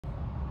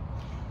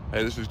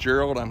Hey, this is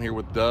Gerald. I'm here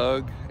with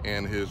Doug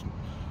and his,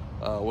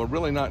 well,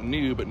 really not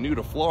new, but new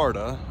to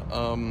Florida,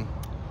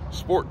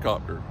 sport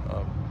copter.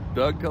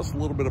 Doug, tell us a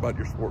little bit about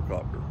your sport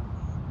copter.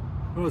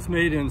 Well, it's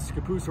made in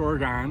Scappoose,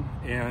 Oregon,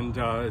 and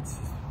it's,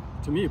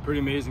 to me, a pretty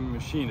amazing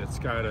machine. It's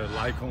got a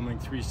Lycoming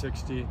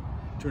 360,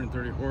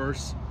 230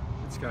 horse.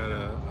 It's got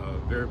a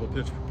variable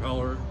pitch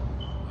propeller,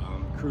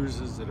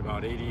 cruises at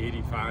about 80,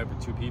 85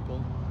 with 2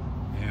 people.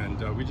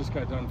 And we just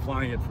got done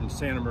flying it from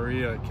Santa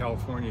Maria,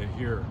 California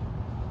here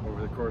over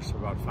the course of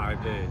about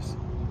 5 days.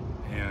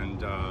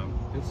 And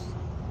it's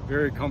a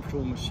very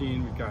comfortable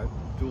machine. We've got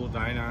dual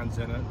dynons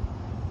in it.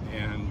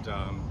 And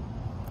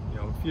you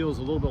know, it feels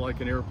a little bit like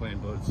an airplane,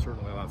 but it's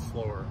certainly a lot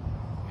slower.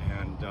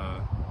 And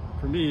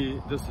for me,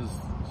 this is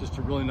just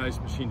a really nice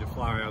machine to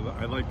fly.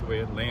 I like the way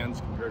it lands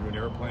compared to an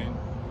airplane.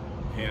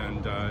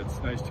 And it's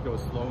nice to go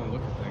slow and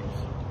look at things.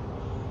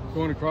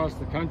 Going across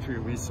the country,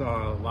 we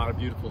saw a lot of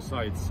beautiful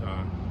sights,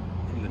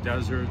 from the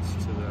deserts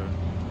to the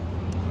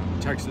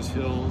Texas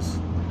hills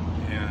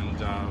and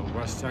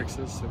West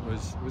Texas. It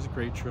was a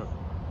great trip.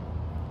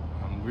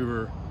 We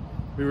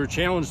were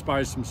challenged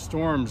by some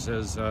storms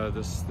as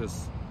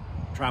this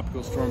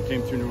tropical storm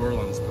came through New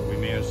Orleans, but we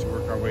managed to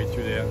work our way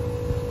through that,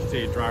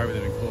 stayed dry with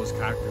an enclosed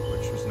cockpit,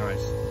 which was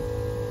nice.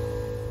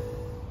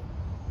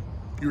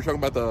 You were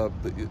talking about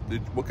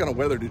what kind of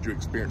weather did you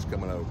experience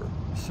coming over?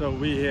 So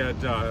we had,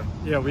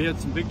 we had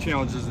some big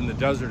challenges in the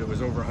desert. It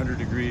was over 100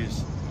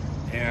 degrees.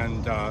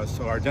 And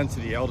so our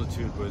density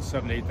altitude was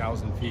 7,000 to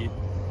 8,000 feet.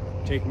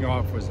 Taking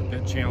off was a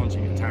bit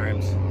challenging at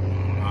times,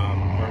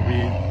 where we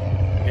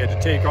had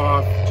to take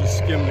off, just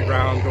skim the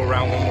ground, go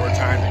around one more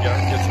time to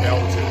get some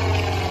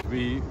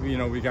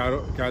altitude. We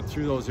got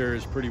through those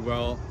areas pretty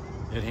well.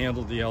 It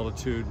handled the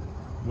altitude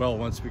well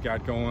once we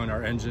got going.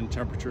 Our engine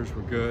temperatures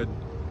were good.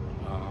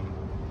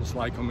 This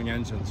Lycoming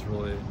engine's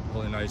really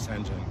nice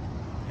engine,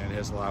 and it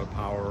has a lot of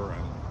power,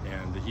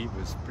 and the heat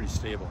was pretty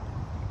stable.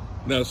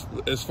 Now,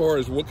 as far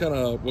as what kind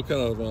of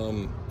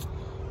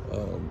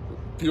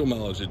fuel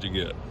mileage did you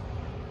get?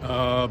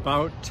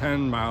 About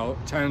 10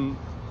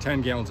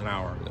 gallons an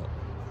hour.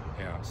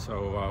 Yeah.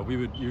 So we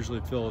would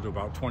usually fill it to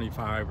about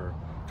 25 or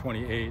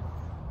 28,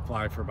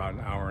 fly for about an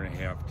hour and a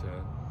half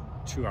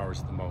to 2 hours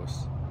at the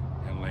most,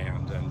 and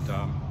land. And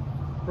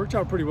worked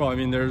out pretty well. I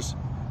mean, there's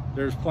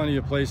plenty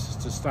of places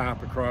to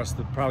stop across.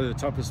 Probably the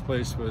toughest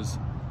place was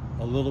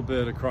a little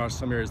bit across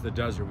some areas of the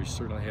desert. We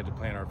certainly had to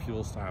plan our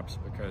fuel stops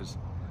because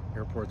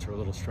airports are a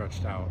little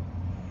stretched out.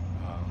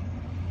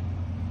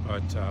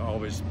 But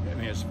always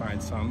managed to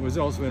find some. It was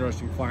also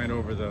interesting flying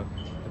over the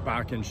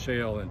Bakken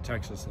Shale in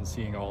Texas and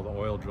seeing all the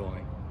oil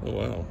drilling. Oh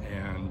wow!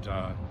 And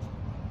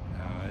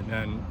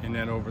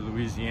then over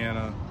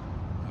Louisiana,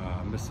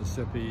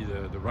 Mississippi,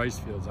 the rice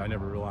fields. I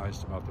never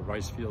realized about the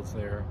rice fields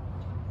there.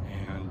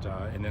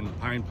 And then the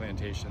pine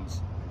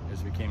plantations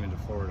as we came into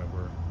Florida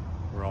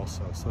were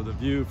also. So the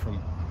view from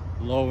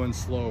low and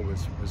slow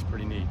was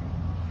pretty neat.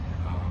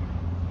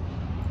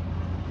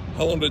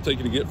 How long did it take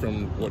you to get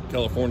from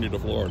California to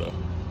Florida?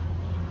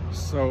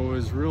 So it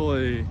was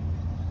really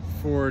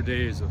 4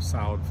 days of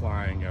solid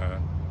flying.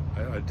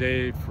 A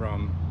day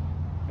from,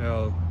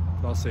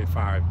 I'll say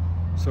 5.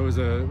 So it was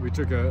we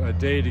took a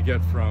day to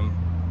get from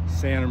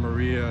Santa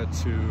Maria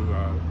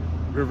to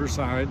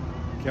Riverside,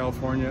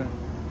 California.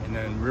 And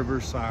then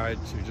Riverside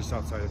to just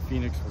outside of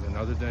Phoenix was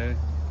another day.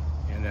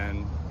 And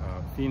then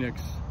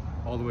Phoenix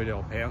all the way to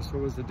El Paso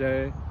was the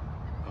day.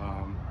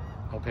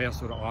 El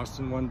Paso to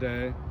Austin one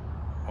day.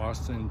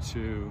 Austin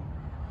to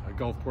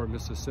Gulfport,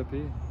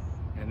 Mississippi.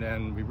 And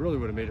then we really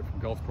would have made it from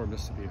Gulfport,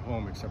 Mississippi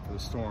home except for the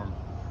storm.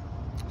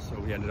 So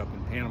we ended up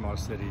in Panama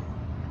City,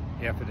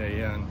 half a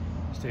day in,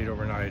 stayed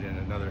overnight, and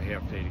another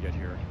half day to get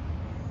here.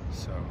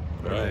 So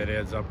whatever that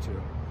adds up to.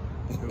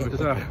 It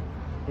was,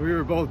 we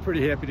were both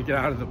pretty happy to get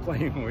out of the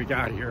plane when we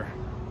got here.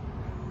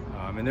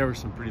 And there were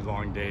some pretty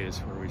long days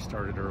where we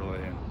started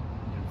early and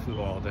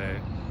flew all day.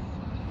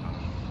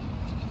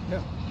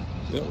 Yeah,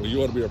 well,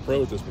 you ought to be a pro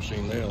with this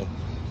machine now.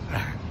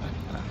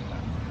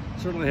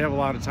 Certainly have a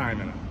lot of time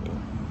in it.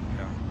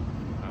 Yeah.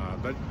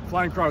 But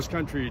flying cross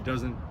country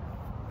is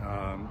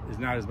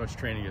not as much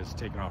training as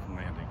taking off and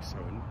landing. So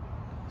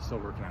still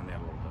working on that a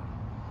little bit.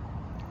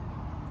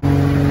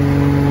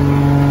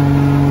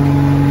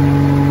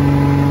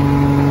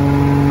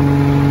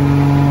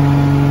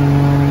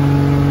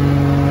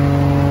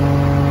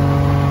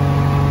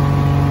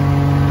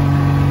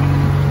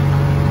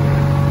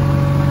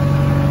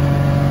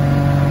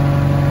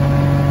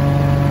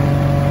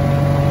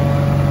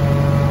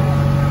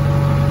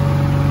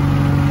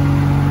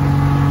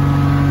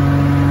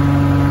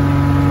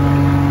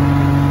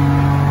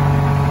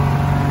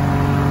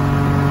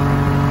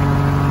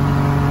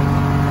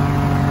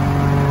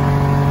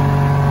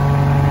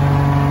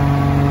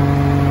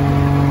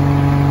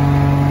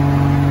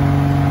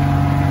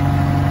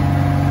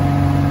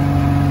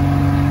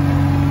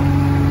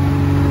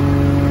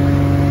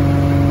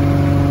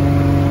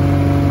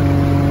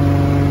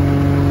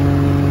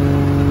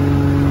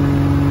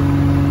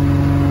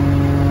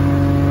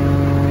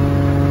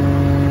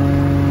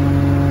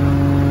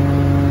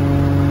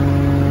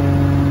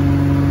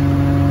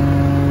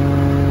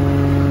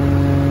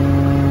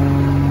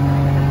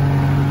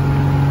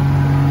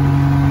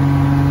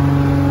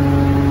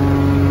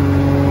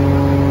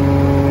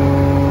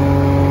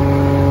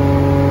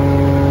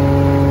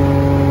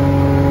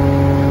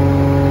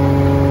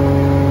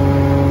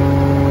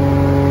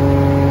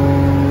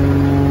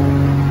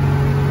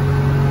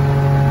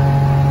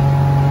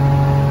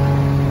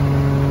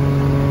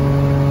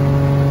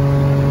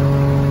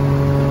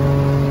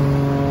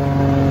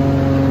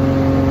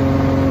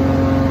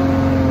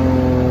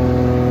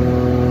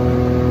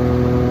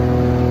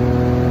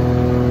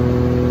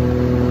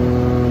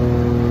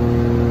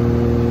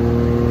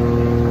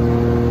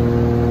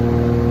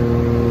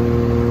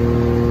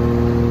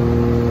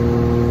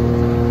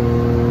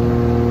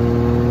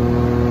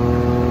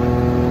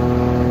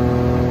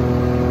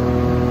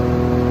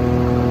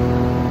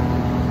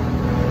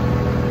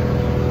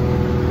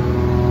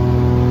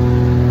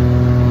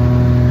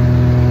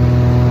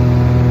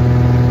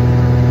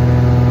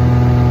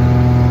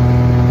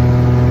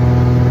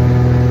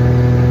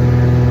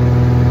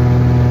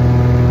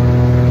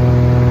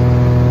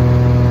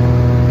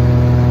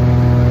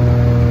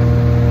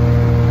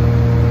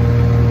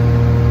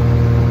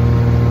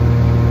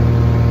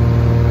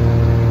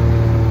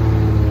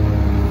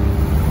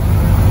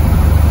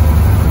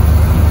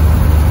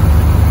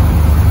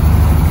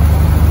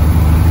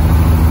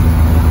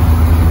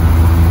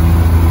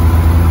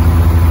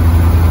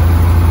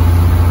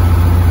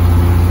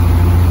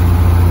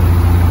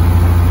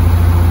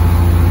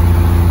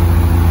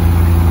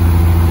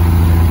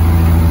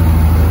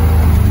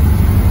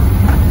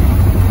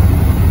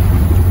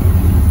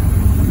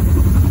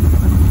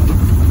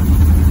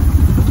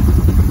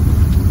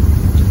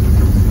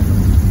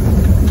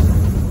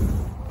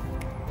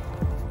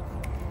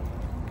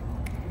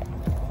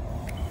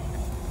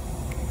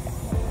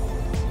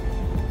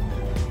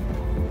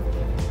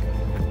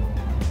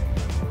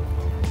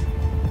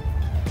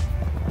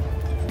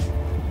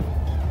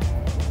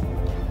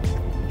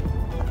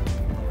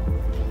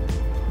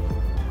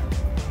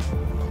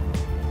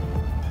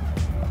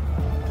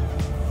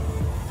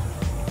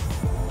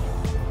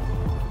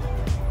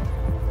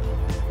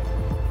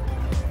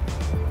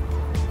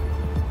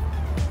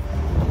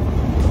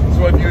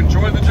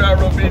 enjoy the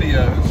gyro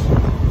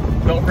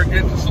videos, don't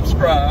forget to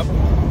subscribe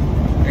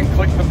and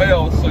click the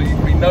bell so you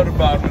can be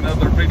notified when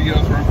other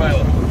videos are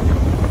available.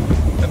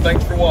 And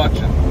thanks for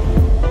watching.